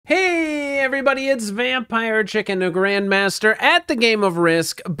everybody, it's Vampire Chicken, a Grandmaster at the Game of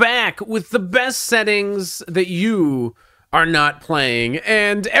Risk, back with the best settings that you are not playing.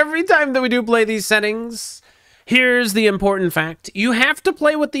 And every time that we do play these settings, here's the important fact. You have to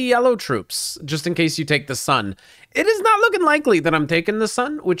play with the yellow troops, just in case you take the sun. It is not looking likely that I'm taking the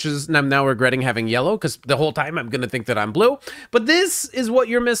sun, which is, I'm now regretting having yellow, because the whole time I'm going to think that I'm blue. But this is what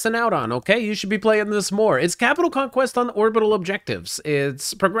you're missing out on, okay? You should be playing this more. It's Capital Conquest on Orbital Objectives.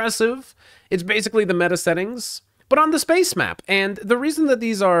 It's progressive. It's basically the meta settings, but on the space map. And the reason that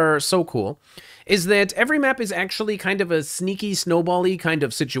these are so cool is that every map is actually kind of a sneaky, snowball-y kind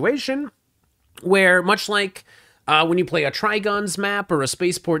of situation, where much like when you play a Trigons map or a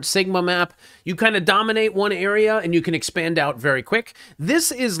Spaceport Sigma map, you kind of dominate one area and you can expand out very quick.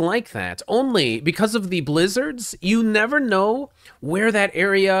 This is like that, only because of the blizzards, you never know where that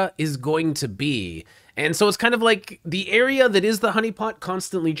area is going to be. And so it's kind of like the area that is the honeypot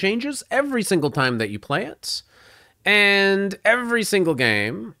constantly changes every single time that you play it. And every single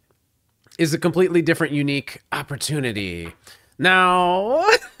game is a completely different, unique opportunity. Now...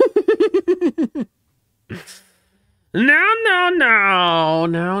 No.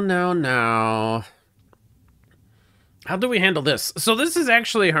 How do we handle this? So this is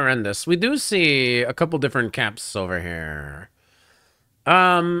actually horrendous. We do see a couple different caps over here.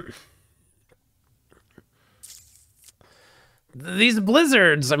 These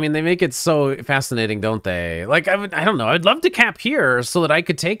blizzards, I mean, they make it so fascinating, don't they? Like, I don't know. I'd love to cap here so that I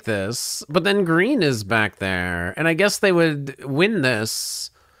could take this, but then green is back there, and I guess they would win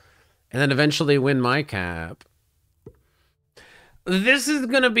this and then eventually win my cap. This is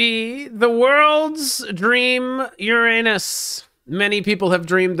gonna be the world's dream Uranus. Many people have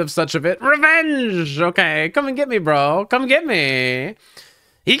dreamed of such of it. Revenge! Okay, come and get me, bro. Come get me.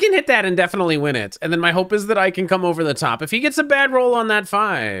 He can hit that and definitely win it. And then my hope is that I can come over the top. If he gets a bad roll on that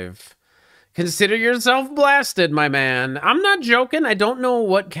 5, consider yourself blasted, my man. I'm not joking. I don't know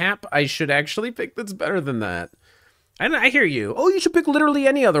what cap I should actually pick that's better than that. I hear you. Oh, you should pick literally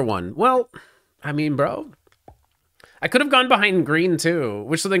any other one. Well, I mean, bro... I could have gone behind green too,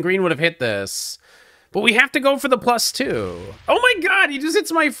 which so then green would have hit this. But we have to go for the +2. Oh my god, he just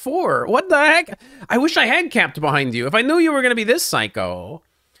hits my 4. What the heck? I wish I had capped behind you. If I knew you were going to be this psycho.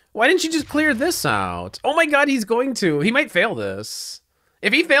 Why didn't you just clear this out? Oh my god, he's going to. He might fail this.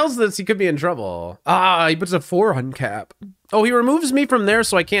 If he fails this, he could be in trouble. Ah, he puts a 4 on cap. Oh, he removes me from there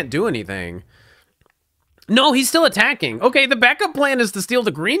so I can't do anything. No, he's still attacking. Okay, the backup plan is to steal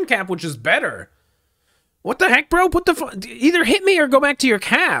the green cap, which is better. What the heck, bro? Either hit me or go back to your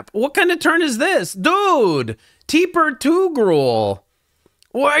cap. What kind of turn is this? Dude! Teeper 2 Gruel.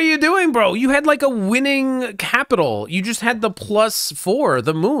 What are you doing, bro? You had like a winning capital. You just had the +4,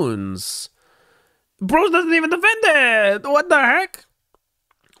 the moons. Bro doesn't even defend it. What the heck?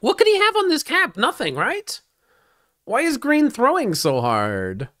 What could he have on this cap? Nothing, right? Why is green throwing so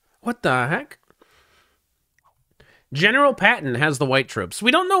hard? What the heck? General Patton has the white troops. We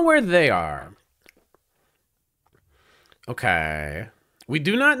don't know where they are. Okay. We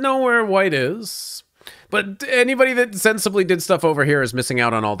do not know where white is, but anybody that sensibly did stuff over here is missing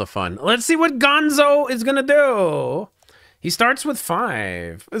out on all the fun. Let's see what Gonzo is gonna do. He starts with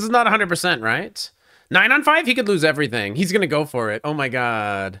 5. This is not 100%, right? 9 on 5, he could lose everything. He's gonna go for it. Oh my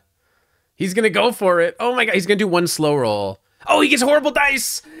god. He's gonna go for it. Oh my god, he's gonna do 1 slow roll. Oh, he gets horrible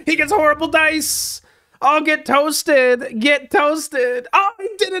dice! He gets horrible dice! Oh, get toasted. Get toasted. Oh, I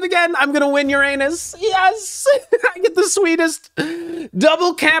did it again. I'm going to win Uranus. Yes. I get the sweetest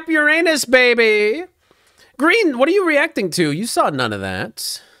double cap Uranus, baby. Green, what are you reacting to? You saw none of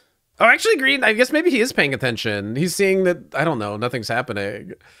that. Oh, actually, Green, I guess maybe he is paying attention. He's seeing that, I don't know, nothing's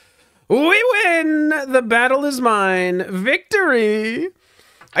happening. We win. The battle is mine. Victory.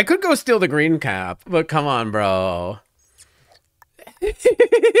 I could go steal the green cap, but come on, bro.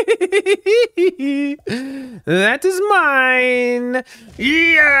 That is mine.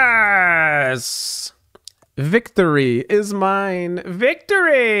 Yes. Victory is mine.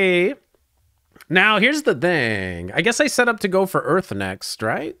 Victory. Now, here's the thing. I guess I set up to go for Earth next,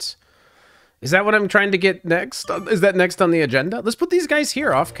 right? Is that what I'm trying to get next? Is that next on the agenda? Let's put these guys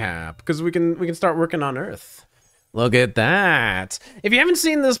here off cap because we can start working on Earth. Look at that. If you haven't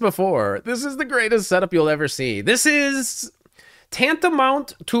seen this before, this is the greatest setup you'll ever see. This is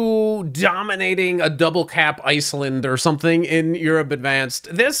tantamount to dominating a double cap Iceland or something in Europe Advanced.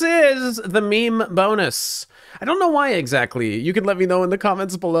 This is the meme bonus. I don't know why exactly. You can let me know in the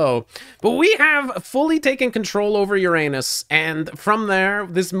comments below. But we have fully taken control over Uranus, and from there,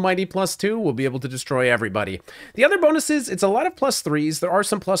 this mighty +2 will be able to destroy everybody. The other bonuses, it's a lot of +3s. There are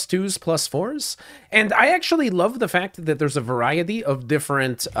some +2s, +4s, and I actually love the fact that there's a variety of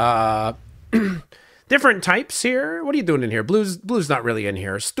different Different types here. What are you doing in here? Blue's not really in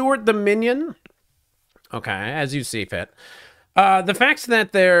here. Stuart the Minion. Okay, as you see fit. The fact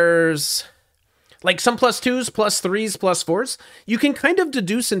that there's like some +2s, +3s, +4s, you can kind of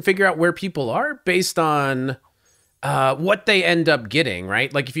deduce and figure out where people are based on what they end up getting,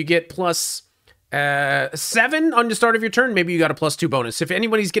 right? Like if you get +7 on the start of your turn, maybe you got a +2 bonus. If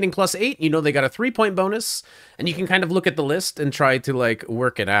anybody's getting +8, you know they got a 3-point bonus, and you can kind of look at the list and try to like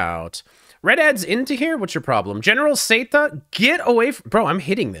work it out. Red adds into here. What's your problem? General Seta, get away from... Bro, I'm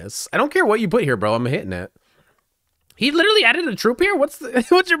hitting this. I don't care what you put here, bro. I'm hitting it. He literally added a troop here? What's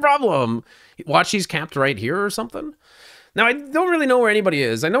your problem? Watch, he's capped right here or something? Now, I don't really know where anybody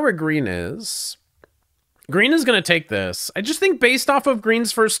is. I know where green is. Green is going to take this. I just think based off of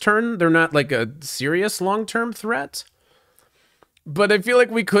green's first turn, they're not like a serious long-term threat. But I feel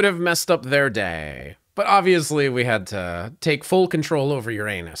like we could have messed up their day. But obviously, we had to take full control over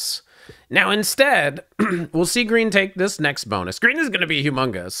Uranus. Now, instead, we'll see green take this next bonus. Green is going to be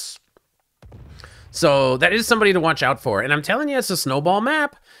humongous. So that is somebody to watch out for. And I'm telling you, it's a snowball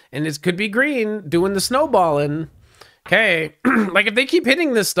map. And it could be green doing the snowballing. Okay. Like, if they keep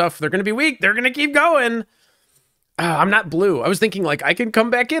hitting this stuff, they're going to be weak. They're going to keep going. I'm not blue. I was thinking, like, I can come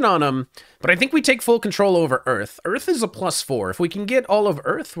back in on them. But I think we take full control over Earth. Earth is a +4. If we can get all of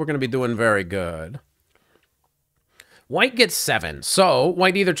Earth, we're going to be doing very good. White gets 7. So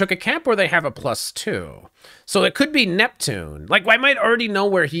white either took a cap or they have a +2. So it could be Neptune. Like, I might already know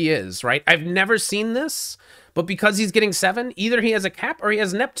where he is, right? I've never seen this, but because he's getting 7, either he has a cap or he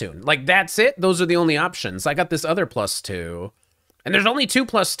has Neptune. Like, that's it. Those are the only options. I got this other +2. And there's only 2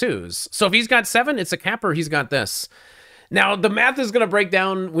 +2s. So if he's got 7, it's a cap or he's got this. Now, the math is going to break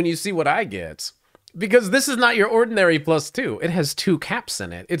down when you see what I get. Because this is not your ordinary +2. It has 2 caps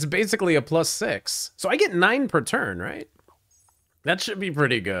in it. It's basically a +6. So I get 9 per turn, right? That should be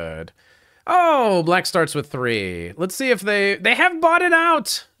pretty good. Oh, black starts with 3. Let's see if they have bought it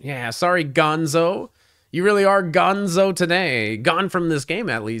out. Yeah, sorry, Gonzo. You really are Gonzo today. Gone from this game,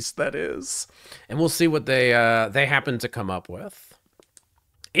 at least, that is. And we'll see what they happen to come up with.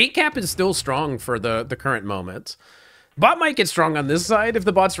 8 cap is still strong for the current moment. Bot might get strong on this side if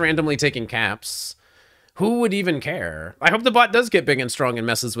the bot's randomly taking caps. Who would even care? I hope the bot does get big and strong and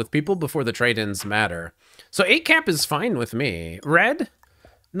messes with people before the trade-ins matter. So 8 cap is fine with me. Red?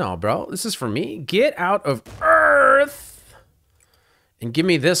 No, bro. This is for me. Get out of Earth. And give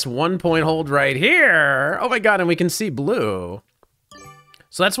me this 1-point hold right here. Oh my god, and we can see blue.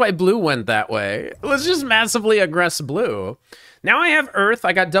 So that's why blue went that way. Let's just massively aggress blue. Now I have Earth.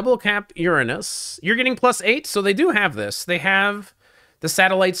 I got double cap Uranus. You're getting +8, so they do have this. They have the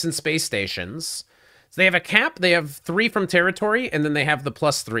satellites and space stations. So they have a cap, they have 3 from territory, and then they have the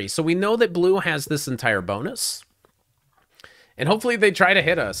 +3. So we know that blue has this entire bonus. And hopefully they try to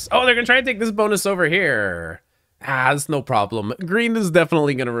hit us. Oh, they're going to try to take this bonus over here. Ah, it's no problem. Green is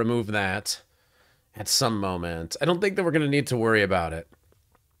definitely going to remove that at some moment. I don't think that we're going to need to worry about it.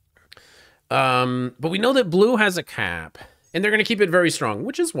 But we know that blue has a cap. And they're going to keep it very strong,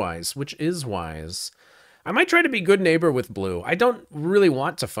 which is wise, I might try to be good neighbor with blue. I don't really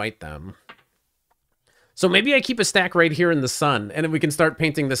want to fight them. So maybe I keep a stack right here in the sun, and then we can start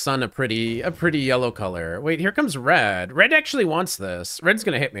painting the sun a pretty yellow color. Wait, here comes red. Red actually wants this. Red's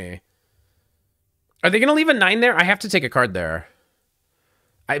going to hit me. Are they going to leave a 9 there? I have to take a card there.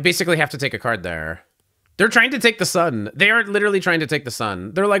 I basically have to take a card there. They're trying to take the sun. They are literally trying to take the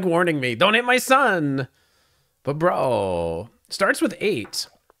sun. They're like warning me, don't hit my sun. But bro, starts with 8.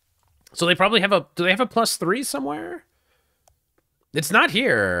 So they probably have do they have a +3 somewhere? It's not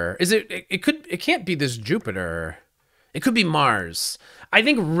here. Is it? It can't be this Jupiter. It could be Mars. I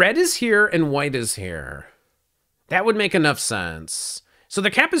think red is here and white is here. That would make enough sense. So the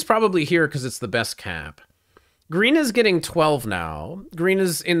cap is probably here because it's the best cap. Green is getting 12 now. Green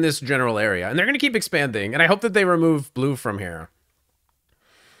is in this general area, and they're going to keep expanding, and I hope that they remove blue from here.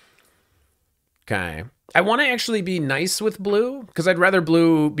 Okay. I want to actually be nice with blue, because I'd rather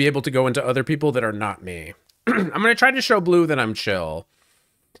blue be able to go into other people that are not me. I'm going to try to show blue that I'm chill.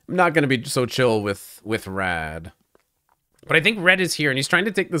 I'm not going to be so chill with red. But I think red is here, and he's trying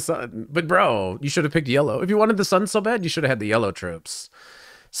to take the sun. But bro, you should have picked yellow. If you wanted the sun so bad, you should have had the yellow troops.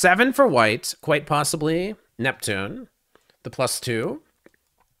 7 for white, quite possibly Neptune, the +2.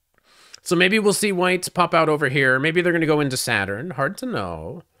 So maybe we'll see white pop out over here. Maybe they're going to go into Saturn. Hard to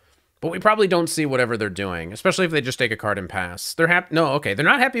know. But we probably don't see whatever they're doing, especially if they just take a card and pass. They're happy. No, okay. They're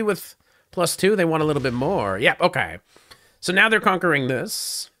not happy with +2. They want a little bit more. Yep, okay. So now they're conquering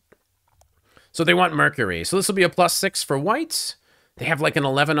this. So they want Mercury. So this will be a +6 for white. They have like an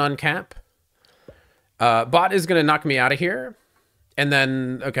 11 on cap. Bot is going to knock me out of here. And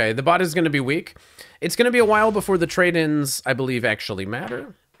then, okay, the bot is going to be weak. It's going to be a while before the trade-ins, I believe, actually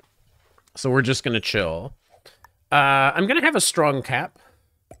matter. So we're just going to chill. I'm going to have a strong cap.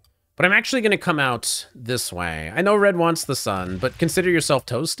 But I'm actually going to come out this way. I know red wants the sun, but consider yourself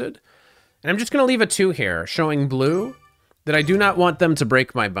toasted. And I'm just going to leave a 2 here, showing blue that I do not want them to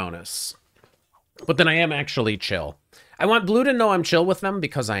break my bonus. But then I am actually chill. I want blue to know I'm chill with them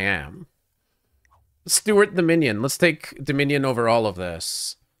because I am. Stewart the minion. Let's take dominion over all of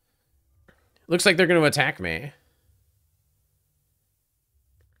this. Looks like they're going to attack me.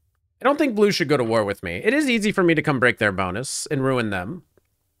 I don't think blue should go to war with me. It is easy for me to come break their bonus and ruin them.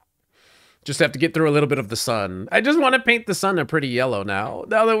 Just have to get through a little bit of the sun. I just want to paint the sun a pretty yellow now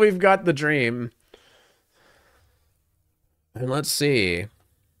that we've got the dream. And let's see.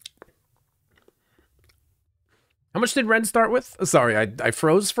 How much did red start with? Sorry, I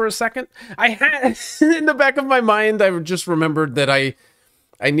froze for a second. I had, in the back of my mind, I just remembered that I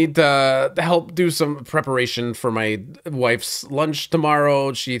need to help do some preparation for my wife's lunch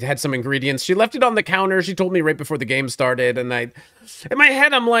tomorrow. She had some ingredients. She left it on the counter. She told me right before the game started. And in my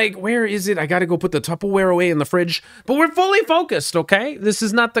head, I'm like, where is it? I got to go put the Tupperware away in the fridge. But we're fully focused, okay? This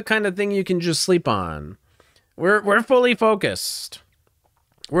is not the kind of thing you can just sleep on. We're fully focused.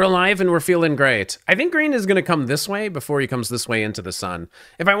 We're alive and we're feeling great. I think green is going to come this way before he comes this way into the sun.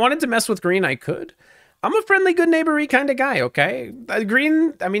 If I wanted to mess with green, I could. I'm a friendly, good neighbor-y kind of guy, okay?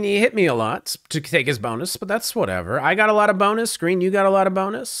 Green, I mean, he hit me a lot to take his bonus, but that's whatever. I got a lot of bonus. Green, you got a lot of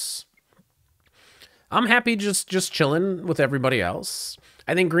bonus. I'm happy just chilling with everybody else.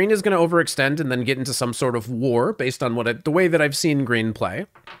 I think green is going to overextend and then get into some sort of war based on the way that I've seen green play.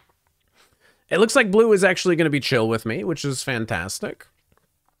 It looks like blue is actually going to be chill with me, which is fantastic.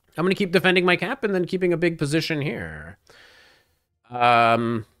 I'm going to keep defending my cap and then keeping a big position here.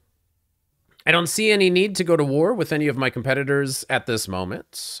 I don't see any need to go to war with any of my competitors at this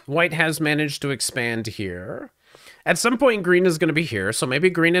moment. White has managed to expand here. At some point, green is going to be here, so maybe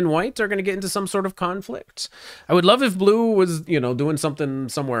green and white are going to get into some sort of conflict. I would love if blue was, you know, doing something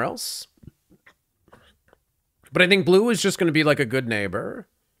somewhere else. But I think blue is just going to be like a good neighbor.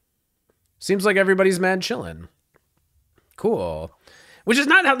 Seems like everybody's mad chillin'. Cool. Which is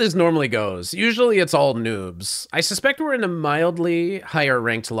not how this normally goes. Usually it's all noobs. I suspect we're in a mildly higher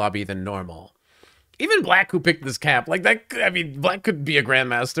ranked lobby than normal. Even Black, who picked this cap, like that, I mean, Black could be a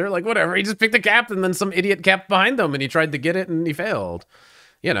grandmaster, like whatever. He just picked a cap and then some idiot capped behind him and he tried to get it and he failed.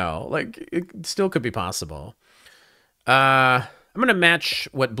 You know, like it still could be possible. I'm gonna match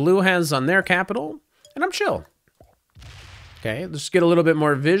what blue has on their capital and I'm chill. Okay, let's get a little bit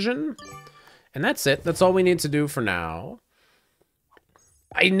more vision. And that's it. That's all we need to do for now.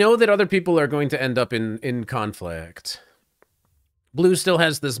 I know that other people are going to end up in conflict. Blue still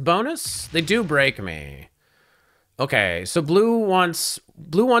has this bonus. They do break me. Okay, so blue wants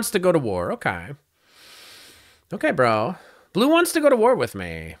to go to war. Okay. Okay, bro. Blue wants to go to war with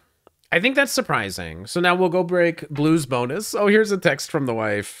me. I think that's surprising. So now we'll go break blue's bonus. Oh, here's a text from the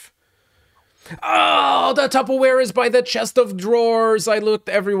wife. Oh, the Tupperware is by the chest of drawers. I looked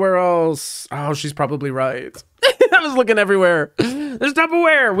everywhere else. Oh, she's probably right. I was looking everywhere. There's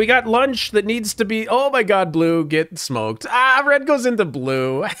Tupperware. We got lunch that needs to be... Oh my god, blue, get smoked. Ah, red goes into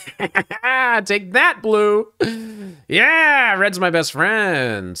blue. Take that, blue. Yeah, red's my best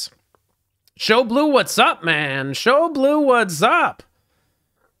friend. Show blue what's up, man. Show blue what's up.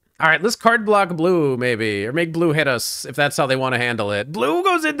 All right, let's card block blue, maybe. Or make blue hit us, if that's how they want to handle it. Blue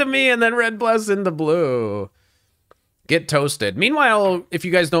goes into me, and then red blasts into blue. Get toasted. Meanwhile, if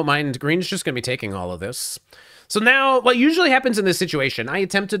you guys don't mind, green's just going to be taking all of this. So now, what usually happens in this situation, I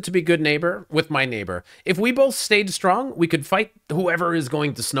attempted to be good neighbor with my neighbor. If we both stayed strong, we could fight whoever is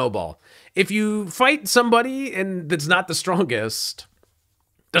going to snowball. If you fight somebody and that's not the strongest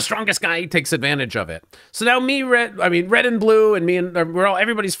guy takes advantage of it. So now red and blue, and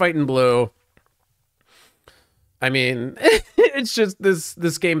everybody's fighting blue. I mean, it's just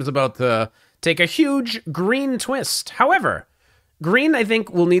this game is about to take a huge green twist. However, green, I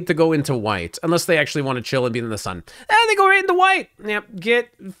think, will need to go into white, unless they actually want to chill and be in the sun. And they go right into white. Yep,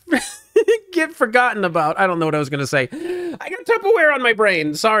 get forgotten about. I don't know what I was going to say. I got Tupperware on my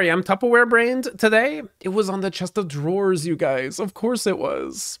brain. Sorry, I'm Tupperware-brained today. It was on the chest of drawers, you guys. Of course it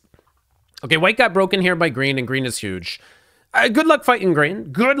was. Okay, white got broken here by green, and green is huge. Good luck fighting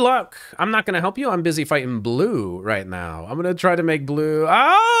green. Good luck. I'm not going to help you. I'm busy fighting blue right now. I'm going to try to make blue.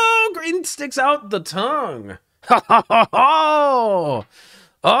 Oh, green sticks out the tongue. Oh,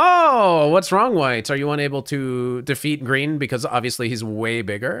 what's wrong, white? Are you unable to defeat green because obviously he's way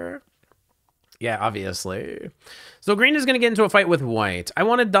bigger? Yeah, obviously. So green is going to get into a fight with white. I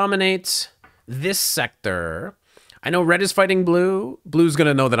want to dominate this sector. I know red is fighting blue. Blue's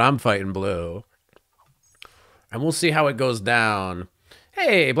gonna know that I'm fighting blue. And we'll see how it goes down.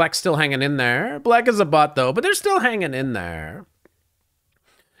 Hey, black's still hanging in there. Black is a bot, though, but they're still hanging in there.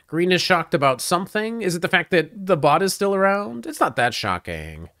 Green is shocked about something. Is it the fact that the bot is still around? It's not that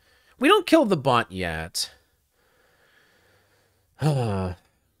shocking. We don't kill the bot yet.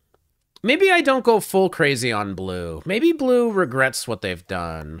 Maybe I don't go full crazy on blue. Maybe blue regrets what they've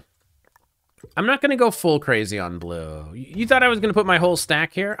done. I'm not going to go full crazy on blue. You thought I was going to put my whole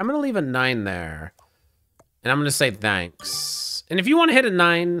stack here? I'm going to leave a 9 there. And I'm going to say thanks. And if you want to hit a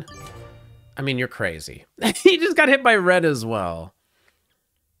 9, I mean, you're crazy. He just got hit by red as well.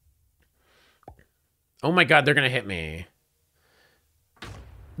 Oh my god, they're going to hit me.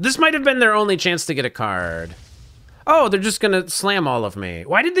 This might have been their only chance to get a card. Oh, they're just going to slam all of me.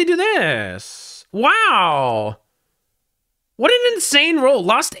 Why did they do this? Wow. What an insane roll.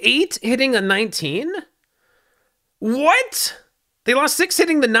 Lost 8 hitting a 19? What? They lost 6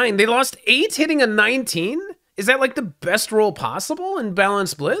 hitting the 9. They lost 8 hitting a 19? Is that like the best roll possible in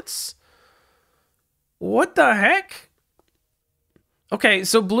Balanced Blitz? What the heck? Okay,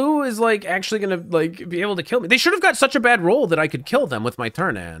 so blue is like actually gonna like be able to kill me. They should have got such a bad roll that I could kill them with my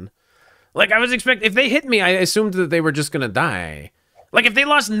turn in. Like I was expecting, if they hit me, I assumed that they were just gonna die. Like if they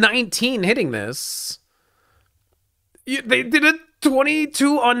lost 19 hitting this, they did a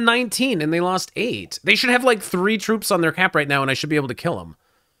 22 on 19 and they lost 8. They should have like 3 troops on their cap right now and I should be able to kill them.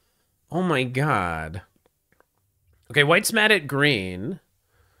 Oh my god. Okay, white's mad at green.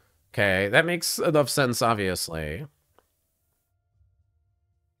 Okay, that makes enough sense, obviously.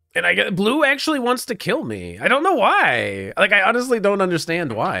 And I get blue actually wants to kill me. I don't know why. Like, I honestly don't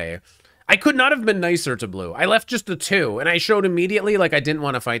understand why. I could not have been nicer to blue. I left just a 2, and I showed immediately like I didn't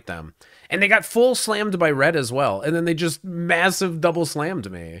want to fight them. And they got full slammed by red as well. And then they just massive double slammed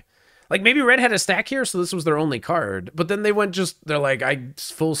me. Like, maybe red had a stack here, so this was their only card. But then they went just, they're like, I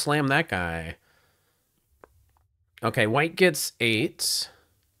full slam that guy. Okay, white gets 8.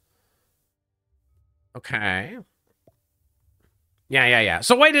 Okay. Yeah.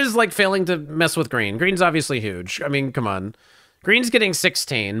 So white is, like, failing to mess with green. Green's obviously huge. I mean, come on. Green's getting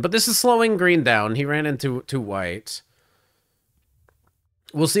 16, but this is slowing green down. He ran into white.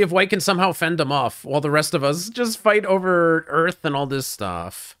 We'll see if white can somehow fend him off while the rest of us just fight over earth and all this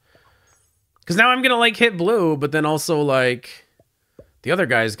stuff. Because now I'm going to, like, hit blue, but then also, like, the other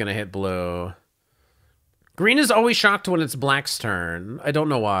guy's going to hit blue. Green is always shocked when it's black's turn. I don't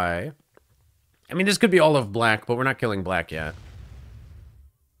know why. I mean, this could be all of black, but we're not killing black yet.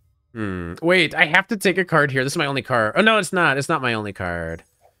 Wait, I have to take a card here. This is my only card. Oh, no, it's not. It's not my only card.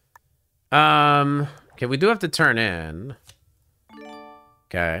 Okay, we do have to turn in.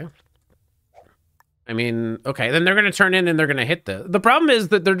 Okay. I mean, okay, then they're going to turn in and they're going to hit the problem is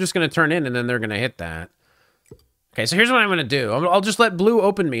that they're just going to turn in and then they're going to hit that. Okay, so here's what I'm going to do. I'll just let blue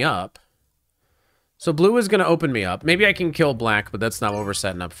open me up. So blue is going to open me up. Maybe I can kill black, but that's not what we're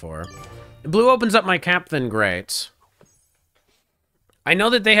setting up for. If blue opens up my cap, then great. I know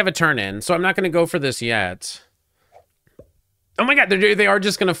that they have a turn in, so I'm not going to go for this yet. Oh my god, they are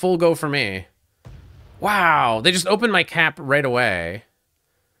just going to full go for me. Wow, they just opened my cap right away.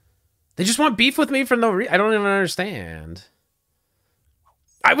 They just want beef with me for no reason. I don't even understand.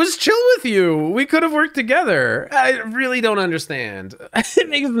 I was chill with you. We could have worked together. I really don't understand. It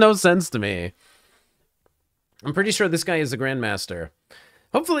makes no sense to me. I'm pretty sure this guy is the Grandmaster.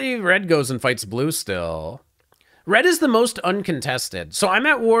 Hopefully red goes and fights blue still. Red is the most uncontested. So I'm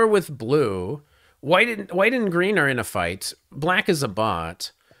at war with blue. White and green are in a fight. Black is a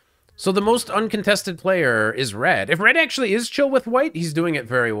bot. So the most uncontested player is red. If red actually is chill with white, he's doing it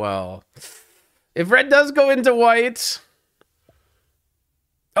very well. If red does go into white...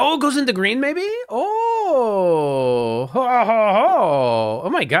 Oh, it goes into green, maybe? Oh! Oh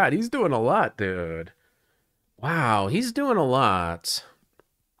my god, he's doing a lot, dude. Wow, he's doing a lot.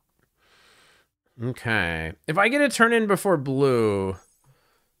 Okay. If I get a turn in before blue...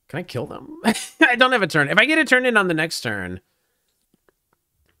 Can I kill them? I don't have a turn. If I get a turn in on the next turn...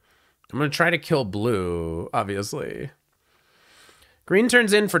 I'm going to try to kill blue, obviously. Green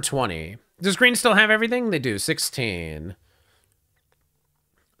turns in for 20. Does green still have everything? They do. 16.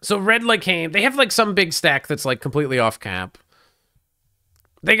 So red, like, came... They have, like, some big stack that's, like, completely off cap.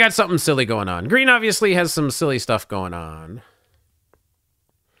 They got something silly going on. Green obviously has some silly stuff going on.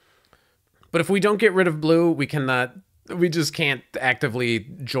 But if we don't get rid of blue, we cannot... We just can't actively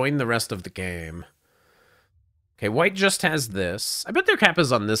join the rest of the game. Okay, white just has this. I bet their cap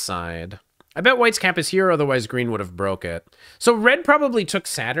is on this side. I bet white's cap is here, otherwise green would have broke it. So red probably took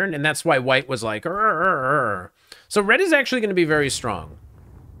Saturn, and that's why white was like, "Arr." So red is actually going to be very strong.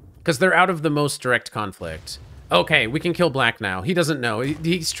 Because they're out of the most direct conflict. Okay, we can kill black now. He doesn't know.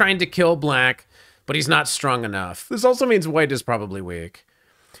 He's trying to kill black, but he's not strong enough. This also means white is probably weak.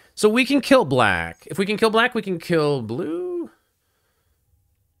 So we can kill black. If we can kill black, we can kill blue.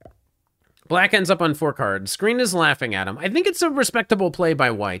 Black ends up on 4 cards. Green is laughing at him. I think it's a respectable play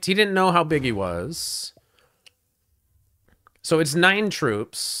by white. He didn't know how big he was. So it's 9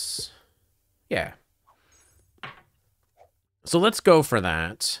 troops. Yeah. So let's go for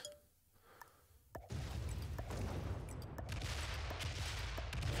that.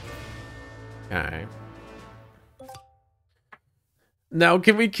 Okay. Now,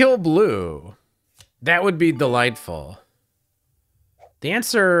 can we kill blue? That would be delightful. The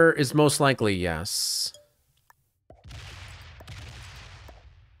answer is most likely yes.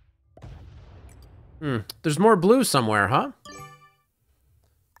 There's more blue somewhere, huh?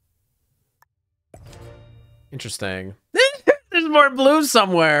 Interesting. There's more blue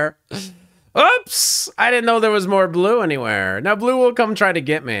somewhere. Oops! I didn't know there was more blue anywhere. Now blue will come try to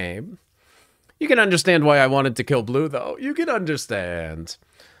get me. You can understand why I wanted to kill blue, though. You can understand.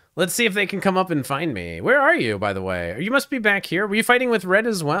 Let's see if they can come up and find me. Where are you, by the way? You must be back here. Were you fighting with red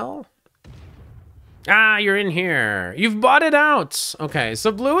as well? Ah, you're in here. You've bought it out. Okay,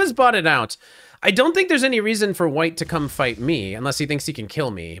 so blue has bought it out. I don't think there's any reason for white to come fight me, unless he thinks he can kill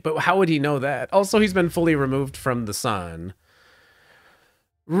me. But how would he know that? Also, he's been fully removed from the sun.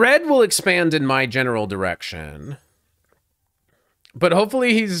 Red will expand in my general direction. But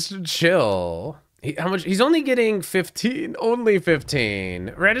hopefully he's chill. How much? He's only getting 15. Only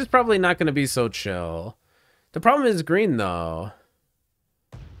 15. Red is probably not going to be so chill. The problem is green, though.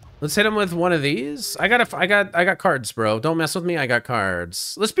 Let's hit him with one of these. I got cards, bro. Don't mess with me. I got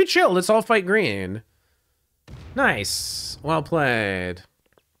cards. Let's be chill. Let's all fight green. Nice. Well played.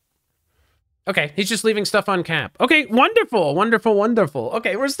 Okay, he's just leaving stuff on cap. Okay, wonderful, wonderful, wonderful.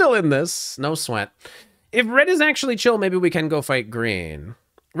 Okay, we're still in this. No sweat. If red is actually chill, maybe we can go fight green.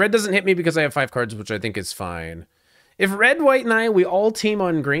 Red doesn't hit me because I have 5 cards, which I think is fine. If red, white, and I, we all team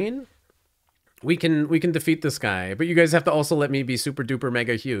on green, we can defeat this guy. But you guys have to also let me be super duper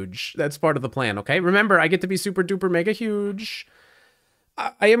mega huge. That's part of the plan, okay? Remember, I get to be super duper mega huge.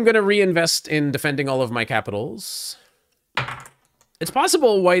 I am going to reinvest in defending all of my capitals. It's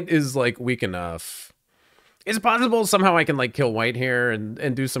possible white is, like, weak enough. It's possible somehow I can, like, kill white here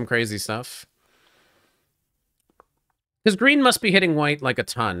and do some crazy stuff. Because green must be hitting white like a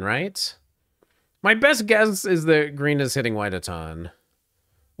ton, right? My best guess is that green is hitting white a ton.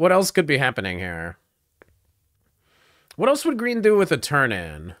 What else could be happening here? What else would green do with a turn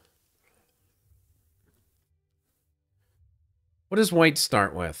in? What does white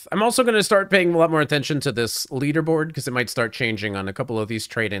start with? I'm also going to start paying a lot more attention to this leaderboard because it might start changing on a couple of these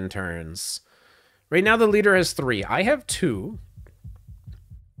trade-in turns. Right now the leader has 3. I have 2.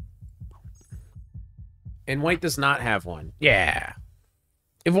 And white does not have one. Yeah.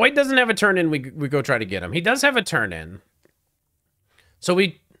 If white doesn't have a turn in, we go try to get him. He does have a turn in. So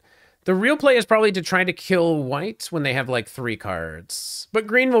the real play is probably to try to kill white when they have like 3 cards. But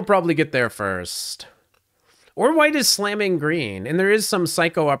green will probably get there first. Or white is slamming green. And there is some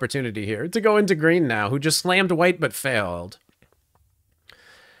psycho opportunity here to go into green now, who just slammed white but failed.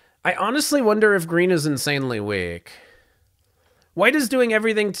 I honestly wonder if green is insanely weak. White is doing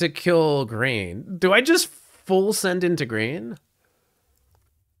everything to kill green. Do I just full send into green?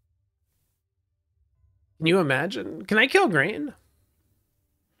 Can you imagine? Can I kill green?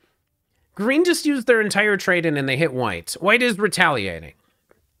 Green just used their entire trade-in and they hit white. White is retaliating.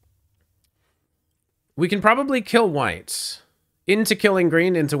 We can probably kill white. Into killing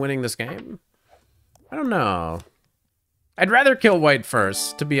green, into winning this game? I don't know. I'd rather kill white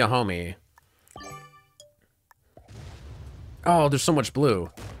first to be a homie. Oh, there's so much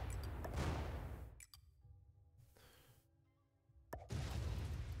blue.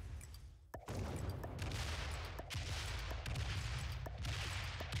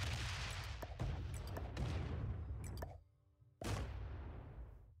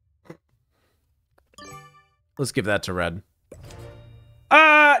 Let's give that to red.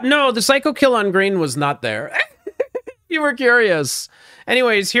 No, the psycho kill on green was not there. You were curious.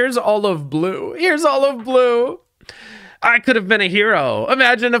 Anyways, here's all of blue. Here's all of blue. I could have been a hero.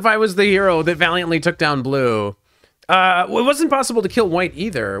 Imagine if I was the hero that valiantly took down blue. It wasn't possible to kill white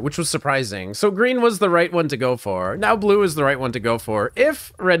either, which was surprising. So green was the right one to go for. Now blue is the right one to go for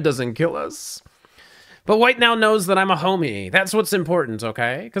if red doesn't kill us. But white now knows that I'm a homie. That's what's important,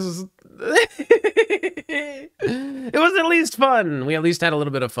 okay? Because it was at least fun. We at least had a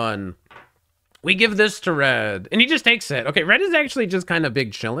little bit of fun. We give this to red, and he just takes it. Okay, red is actually just kind of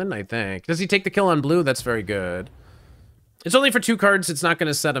big chillin', I think. Does he take the kill on blue? That's very good. It's only for 2 cards. It's not going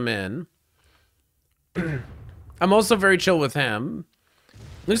to set him in. I'm also very chill with him.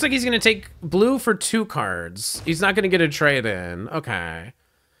 Looks like he's going to take blue for 2 cards. He's not going to get a trade in. Okay.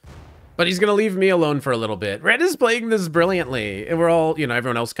 But he's going to leave me alone for a little bit. Red is playing this brilliantly. And we're all, you know,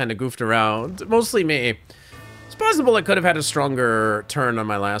 everyone else kind of goofed around. Mostly me. It's possible I could have had a stronger turn on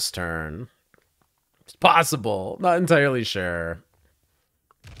my last turn. It's possible. Not entirely sure.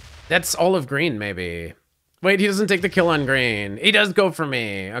 That's all of green, maybe. Wait, he doesn't take the kill on green. He does go for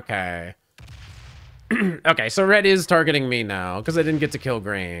me. Okay. Okay, so red is targeting me now because I didn't get to kill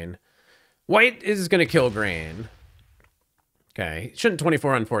green. White is going to kill green. Okay, shouldn't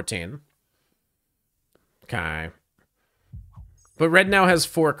 24 on 14. Okay. But red now has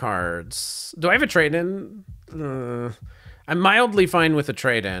 4 cards. Do I have a trade-in? I'm mildly fine with a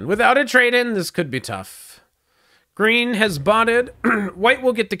trade-in. Without a trade-in, this could be tough. Green has botted. White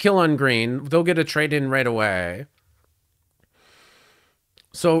will get the kill on green. They'll get a trade-in right away.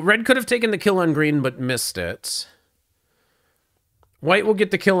 So red could have taken the kill on green, but missed it. White will get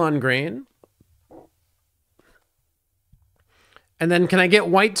the kill on green. And then can I get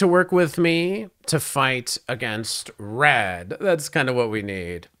white to work with me to fight against red? That's kind of what we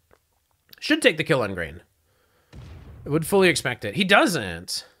need. Should take the kill on green. I would fully expect it. He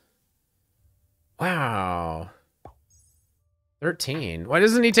doesn't. Wow. 13. Why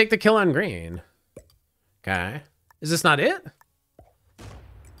doesn't he take the kill on green? Okay. Is this not it?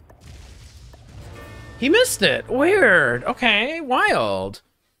 He missed it. Weird. Okay, wild.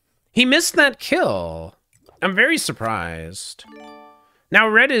 He missed that kill. I'm very surprised. Now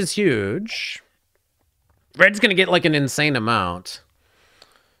red is huge. Red's gonna get like an insane amount.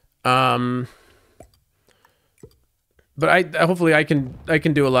 But hopefully I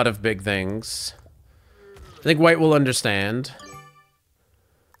can do a lot of big things. I think white will understand.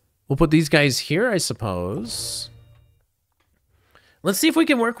 We'll put these guys here, I suppose. Let's see if we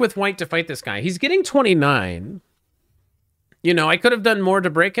can work with white to fight this guy. He's getting 29. You know, I could have done more to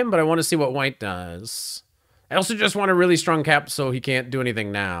break him, but I want to see what white does. I also just want a really strong cap so he can't do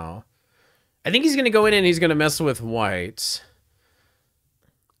anything now. I think he's going to go in and he's going to mess with white.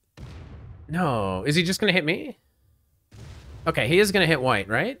 No. Is he just going to hit me? Okay, he is going to hit white,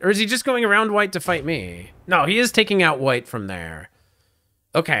 right? Or is he just going around white to fight me? No, he is taking out white from there.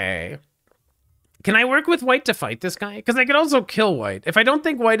 Okay. Can I work with white to fight this guy? Because I could also kill white. If I don't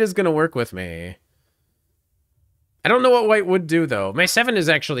think white is going to work with me. I don't know what white would do, though. My 7 is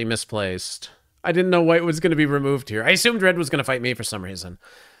actually misplaced. I didn't know white was going to be removed here. I assumed red was going to fight me for some reason.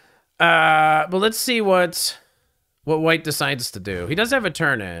 But let's see what white decides to do. He does have a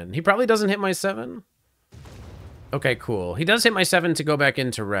turn in. He probably doesn't hit my 7. Okay, cool. He does hit my 7 to go back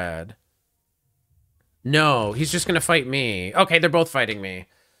into red. No, he's just going to fight me. Okay, they're both fighting me.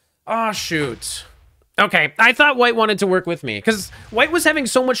 Oh, shoot. Okay, I thought white wanted to work with me because white was having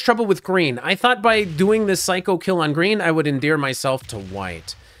so much trouble with green. I thought by doing this psycho kill on green, I would endear myself to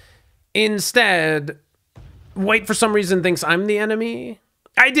white. Instead, white for some reason thinks I'm the enemy.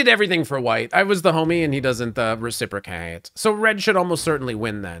 I did everything for white. I was the homie and he doesn't reciprocate. So red should almost certainly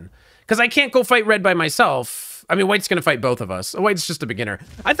win then. Because I can't go fight red by myself. I mean, white's going to fight both of us. White's just a beginner.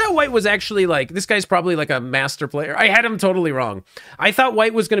 I thought white was actually like, this guy's probably like a master player. I had him totally wrong. I thought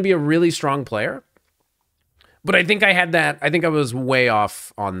white was going to be a really strong player. But I think I had that. I think I was way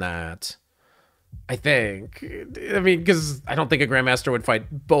off on that. I think. I mean, because I don't think a grandmaster would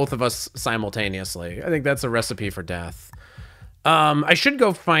fight both of us simultaneously. I think that's a recipe for death. I should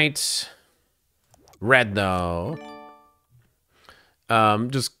go fight red, though.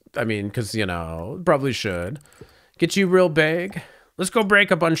 I mean, because, you know, probably should. Get you real big. Let's go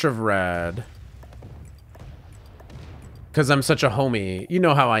break a bunch of red. Because I'm such a homie. You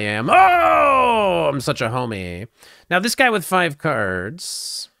know how I am. Oh, I'm such a homie. Now, this guy with 5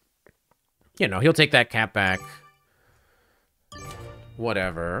 cards, you know, he'll take that cap back.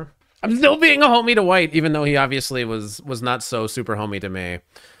 Whatever. I'm still being a homie to white, even though he obviously was not so super homie to me.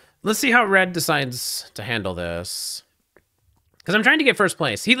 Let's see how red decides to handle this. Because I'm trying to get first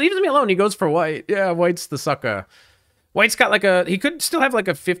place. He leaves me alone. He goes for white. Yeah, white's the sucker. White's got like a... He could still have like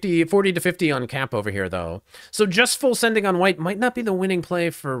a 40 to 50 on cap over here, though. So just full sending on white might not be the winning play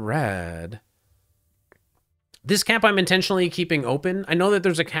for red. This cap I'm intentionally keeping open. I know that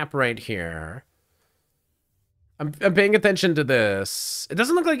there's a cap right here. I'm paying attention to this. It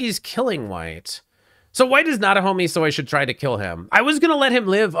doesn't look like he's killing white. So white is not a homie, so I should try to kill him. I was going to let him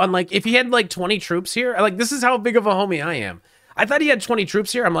live on like... If he had like 20 troops here, like this is how big of a homie I am. I thought he had 20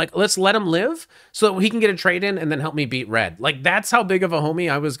 troops here. I'm like, let's let him live so that he can get a trade in and then help me beat red. Like, that's how big of a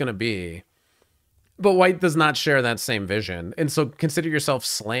homie I was going to be. But white does not share that same vision. And so consider yourself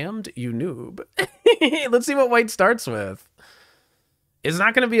slammed, you noob. Let's see what white starts with. It's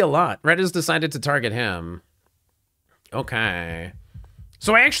not going to be a lot. Red has decided to target him. Okay.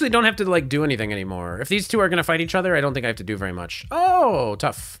 So I actually don't have to, like, do anything anymore. If these two are going to fight each other, I don't think I have to do very much. Oh,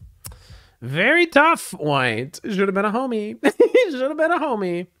 tough. Very tough, White. Should have been a homie. Should have been a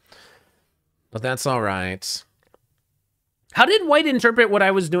homie. But that's all right. How did White interpret what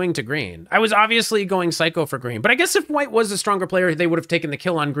I was doing to Green? I was obviously going psycho for Green. But I guess if White was a stronger player, they would have taken the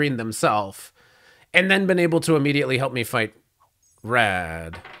kill on Green themselves. And then been able to immediately help me fight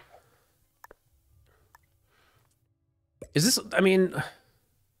Red. Is this, I mean...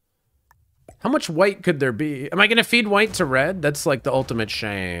 How much White could there be? Am I going to feed White to Red? That's like the ultimate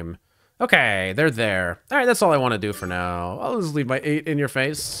shame. Okay, they're there. All right, that's all I want to do for now. I'll just leave my 8 in your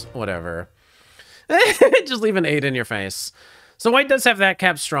face. Whatever. Just leave an 8 in your face. So White does have that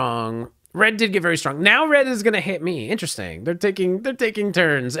cap strong. Red did get very strong. Now Red is going to hit me. Interesting. They're taking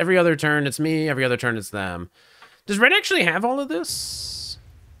turns. Every other turn it's me. Every other turn it's them. Does Red actually have all of this?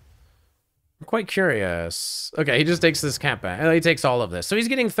 I'm quite curious. Okay, he just takes this cap back. He takes all of this. So he's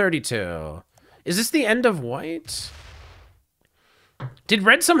getting 32. Is this the end of White? Did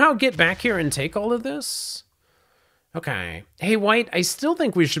Red somehow get back here and take all of this? Okay. Hey, White, I still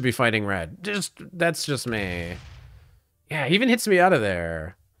think we should be fighting Red. That's just me. Yeah, he even hits me out of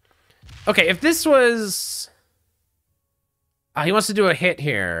there. Okay, if this was... he wants to do a hit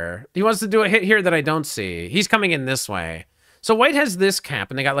here. He wants to do a hit here that I don't see. He's coming in this way. So White has this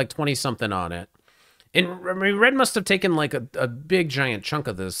cap, and they got like 20-something on it. And I mean, Red must have taken like a big giant chunk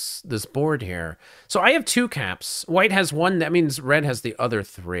of this board here. So I have 2 caps. White has 1. That means Red has the other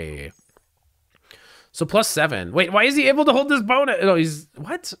 3. So +7. Wait, why is he able to hold this bonus? Oh, he's...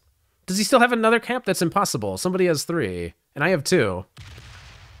 What? Does he still have another cap? That's impossible. Somebody has 3, and I have 2.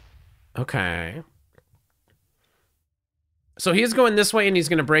 Okay. So he's going this way, and he's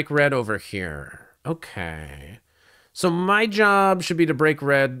going to break Red over here. Okay. So my job should be to break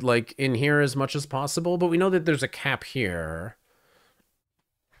Red, like, in here as much as possible, but we know that there's a cap here.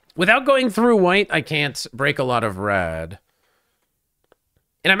 Without going through White, I can't break a lot of Red.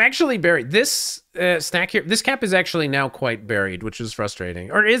 And I'm actually buried. This stack here, this cap is actually now quite buried, which is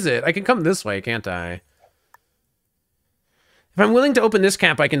frustrating. Or is it? I can come this way, can't I? If I'm willing to open this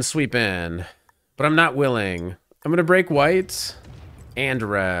cap, I can sweep in. But I'm not willing. I'm going to break White and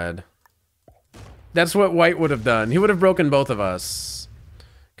Red. That's what White would have done. He would have broken both of us.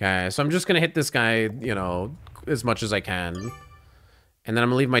 Okay, so I'm just going to hit this guy, you know, as much as I can. And then I'm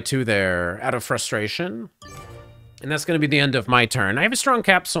going to leave my 2 there out of frustration. And that's going to be the end of my turn. I have a strong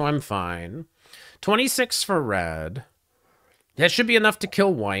cap, so I'm fine. 26 for Red. That should be enough to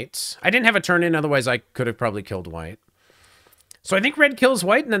kill White. I didn't have a turn in, otherwise I could have probably killed White. So I think Red kills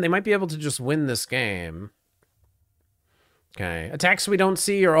White, and then they might be able to just win this game. Okay, attacks we don't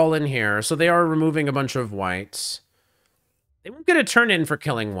see are all in here, so they are removing a bunch of White. They won't get a turn in for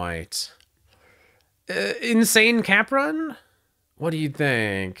killing White. Insane cap run? What do you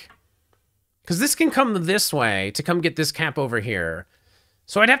think? Because this can come this way to come get this cap over here.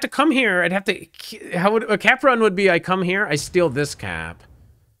 So I'd have to come here, I'd have to... How would a cap run would be I come here, I steal this cap.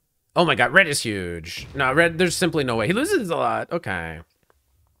 Oh my god, Red is huge. No, Red, there's simply no way. He loses a lot. Okay.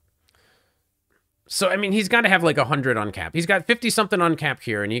 So, I mean, he's got to have like 100 on cap. He's got 50-something on cap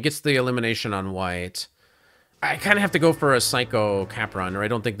here, and he gets the elimination on White. I kind of have to go for a Psycho cap run, or I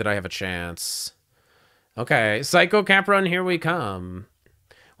don't think that I have a chance. Okay, Psycho cap run, here we come.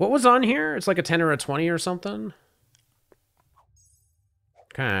 What was on here? It's like a 10 or a 20 or something?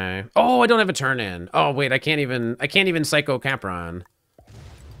 Okay. Oh, I don't have a turn in. Oh, wait, I can't even Psycho cap run.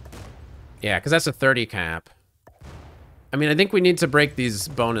 Yeah, because that's a 30 cap. I mean, I think we need to break these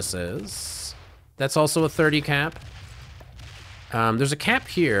bonuses. That's also a 30 cap. There's a cap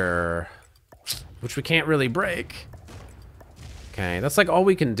here, which we can't really break. Okay, that's like all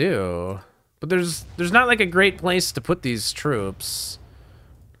we can do. But there's not like a great place to put these troops.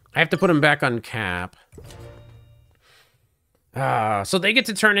 I have to put them back on cap. So they get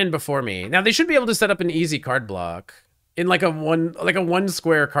to turn in before me. Now they should be able to set up an easy card block in like a one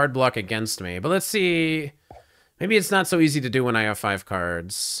square card block against me. But let's see. Maybe it's not so easy to do when I have 5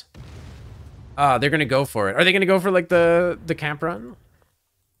 cards. They're gonna go for it. Are they gonna go for like the cap run?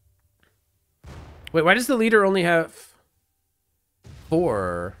 Wait, why does the leader only have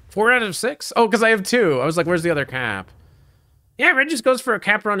 4? 4 out of 6? Oh, because I have 2. I was like, where's the other cap? Yeah, Red just goes for a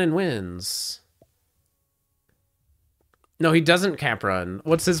cap run and wins. No, he doesn't cap run.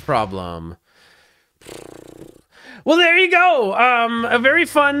 What's his problem? Well, there you go. A very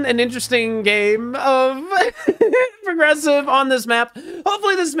fun and interesting game of Progressive on this map.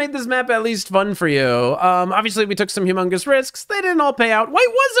 Hopefully this made this map at least fun for you. Obviously, we took some humongous risks. They didn't all pay out. White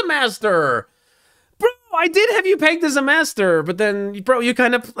was a master! Bro! I did have you pegged as a master, but then, bro, you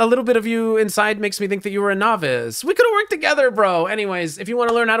kind of, a little bit of you inside makes me think that you were a novice. We could have worked together, bro. Anyways, if you want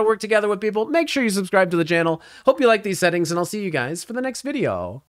to learn how to work together with people, make sure you subscribe to the channel. Hope you like these settings, and I'll see you guys for the next video.